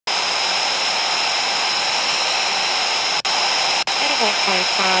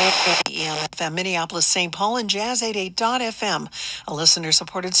FM, Minneapolis-St. Paul, and Jazz 88.FM, a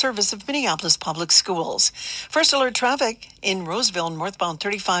listener-supported service of Minneapolis Public Schools. First alert traffic in Roseville, northbound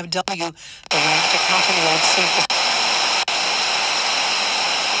 35W, the ramp to Compton Road, St.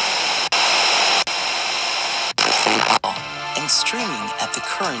 And streaming at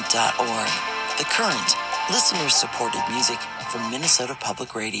thecurrent.org. The Current, listener-supported music from Minnesota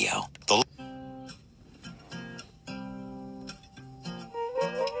Public Radio.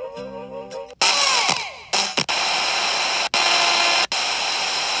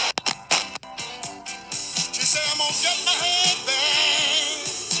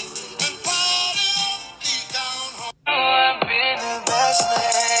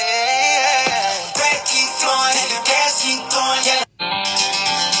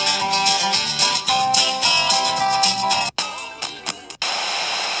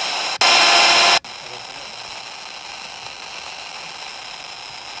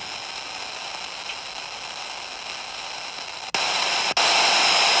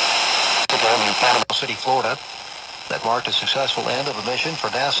 City, Florida, that marked a successful end of a mission for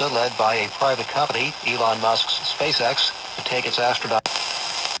NASA led by a private company, Elon Musk's SpaceX, to take its astronaut.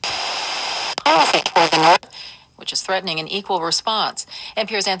 Which is threatening an equal response.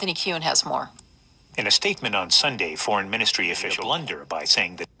 NPR's Anthony Kuhn has more. In a statement on Sunday, Foreign Ministry official blunder by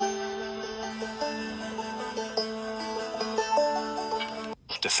saying that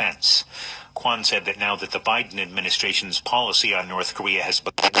defense. Kwan said that now that the Biden administration's policy on North Korea has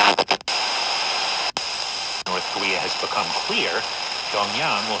become clear,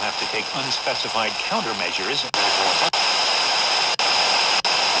 Pyongyang will have to take unspecified countermeasures.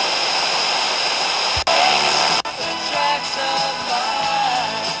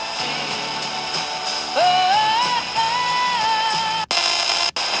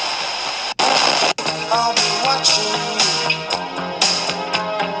 I'll be watching you.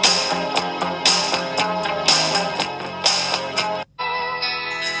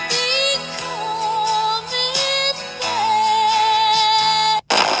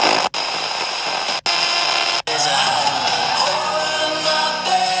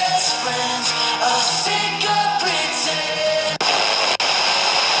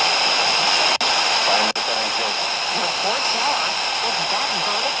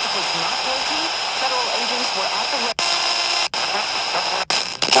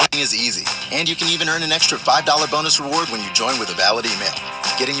 Is easy, and you can even earn an extra $5 bonus reward when you join with a valid email.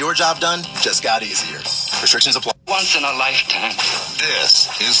 Getting your job done just got easier. Restrictions apply. Once in a lifetime.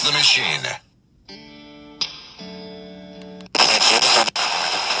 This is The Machine.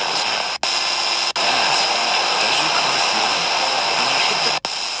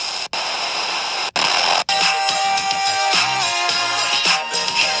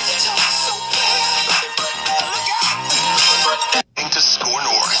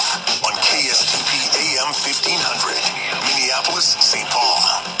 KSTP-AM 1500, Minneapolis-St. Paul.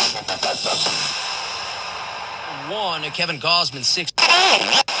 One, Kevin Gosman, 6.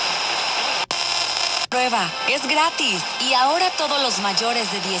 Prueba, es gratis. Y ahora todos los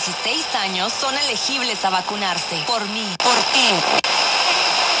mayores de 16 años son elegibles a vacunarse. Por mí. ¿Por qué?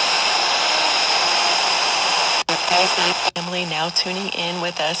 Family now tuning in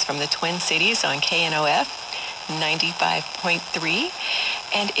with us from the Twin Cities on KNOF 95.3.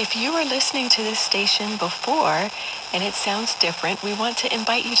 And if you were listening to this station before and it sounds different, we want to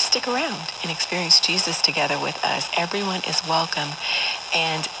invite you to stick around and experience Jesus together with us. Everyone is welcome.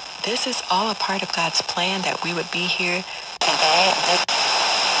 And this is all a part of God's plan that we would be here today.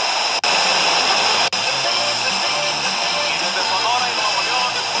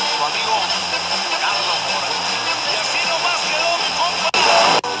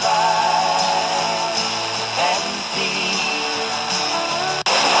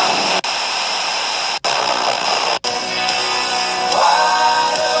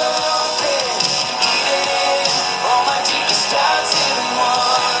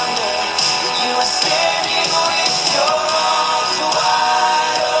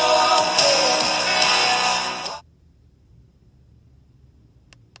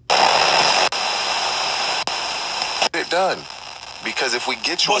 Done. Because if we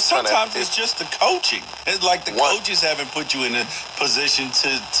get you, well, sometimes it's just the coaching. It's like the coaches haven't put you in a position to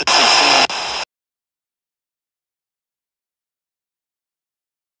succeed.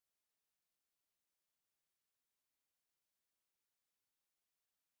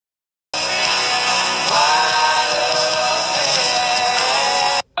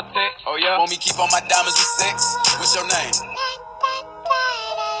 Oh yeah. Want me keep on my diamonds with sex? What's your name?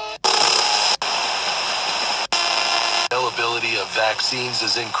 Availability of vaccines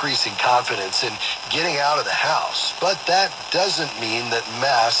is increasing confidence in getting out of the house. But that doesn't mean that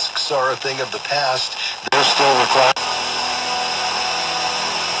masks are a thing of the past. They're still required.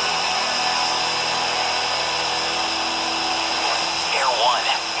 Air One,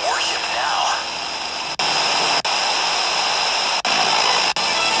 worship now.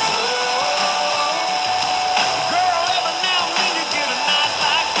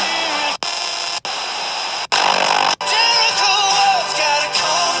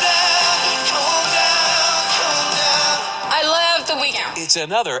 It's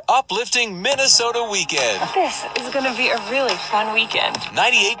another uplifting Minnesota weekend. This is going to be a really fun weekend.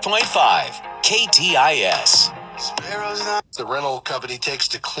 98.5 KTIS. The rental company takes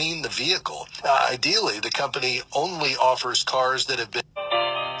to clean the vehicle. Ideally, the company only offers cars that have been...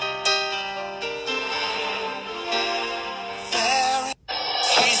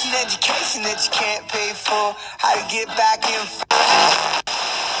 Here's an education that you can't pay for. How to get back in.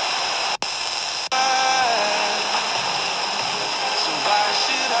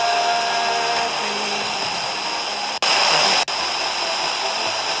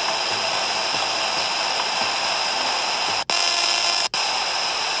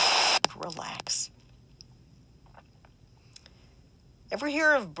 Relax. Ever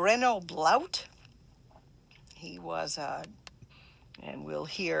hear of Breno Blout? He was, and we'll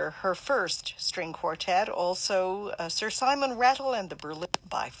hear her first string quartet, also Sir Simon Rattle and the Berlin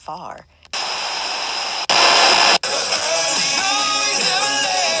by far.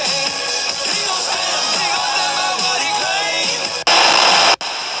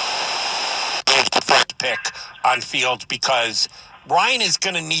 First pick on field because Ryan is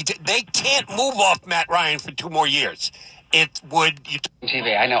going to need to, they can't move off Matt Ryan for 2 more years. It would...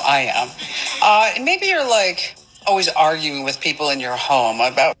 TV, I know I am. And maybe you're like always arguing with people in your home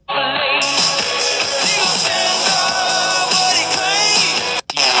about...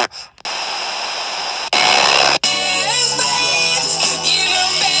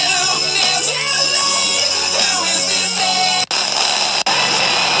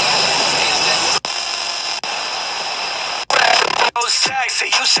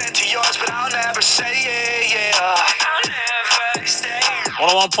 You said to yours, but I'll never say yeah. I'll never stay.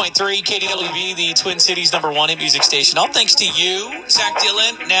 101.3 KDWB, the Twin Cities #1 hit music station. All thanks to you, Zach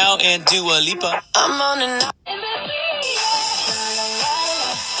Dylan, now and Dua Lipa. I'm on an...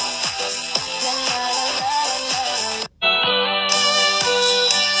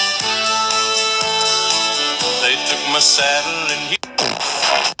 They took my saddle and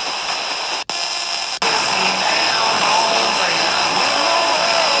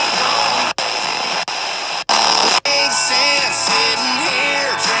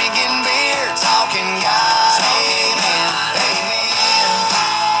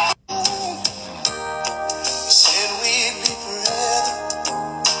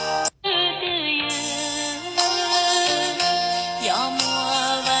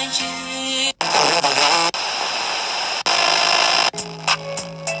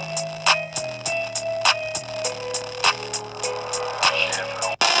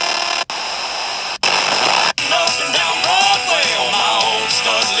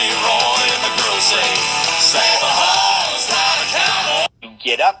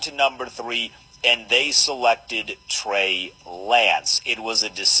get up to number 3, and they selected Trey Lance. It was a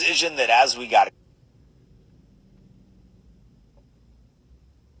decision that as we got...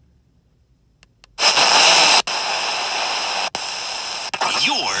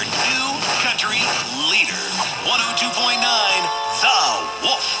 Your new country leader, 102.9 The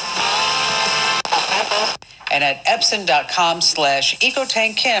Wolf. And at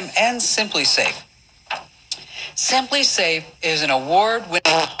Epson.com/EcoTankChem and Simply Safe. Simply Safe is an award-winning...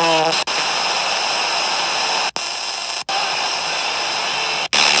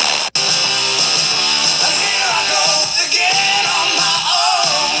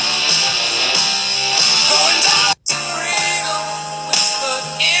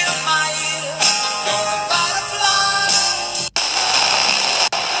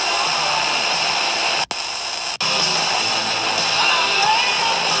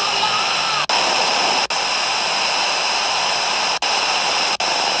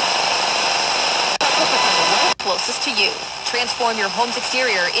 closest to you. Transform your home's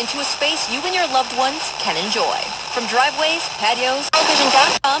exterior into a space you and your loved ones can enjoy. From driveways, patios,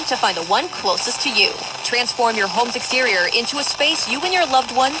 television.com to find the one closest to you. Transform your home's exterior into a space you and your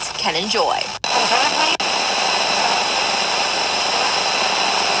loved ones can enjoy.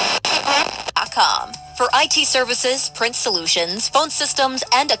 .com. For IT services, print solutions, phone systems,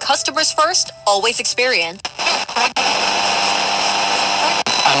 and a customer's first, always experience.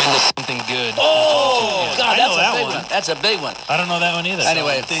 I'm into something good. Oh, God. I that's know a that big one. That's a big one. I don't know that one either.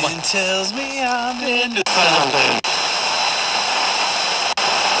 Anyway, Something tells me I'm in.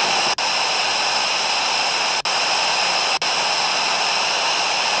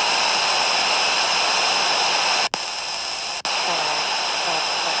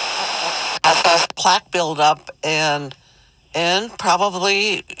 Plaque buildup and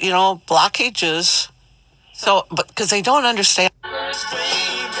probably, blockages. So, but because they don't understand. Well,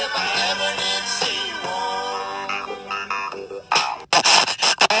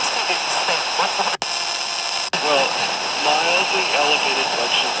 mildly elevated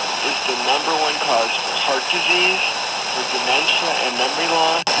blood sugar is the #1 cause for heart disease, for dementia and memory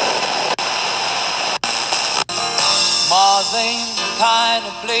loss. Mars ain't the kind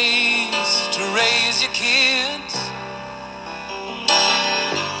of place to raise your kids.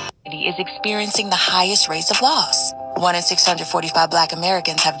 Is experiencing the highest rates of loss. 1 in 645 Black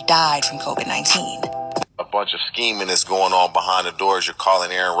Americans have died from COVID-19. A bunch of scheming is going on behind the doors. You're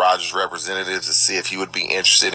calling Aaron Rodgers' representatives to see if he would be interested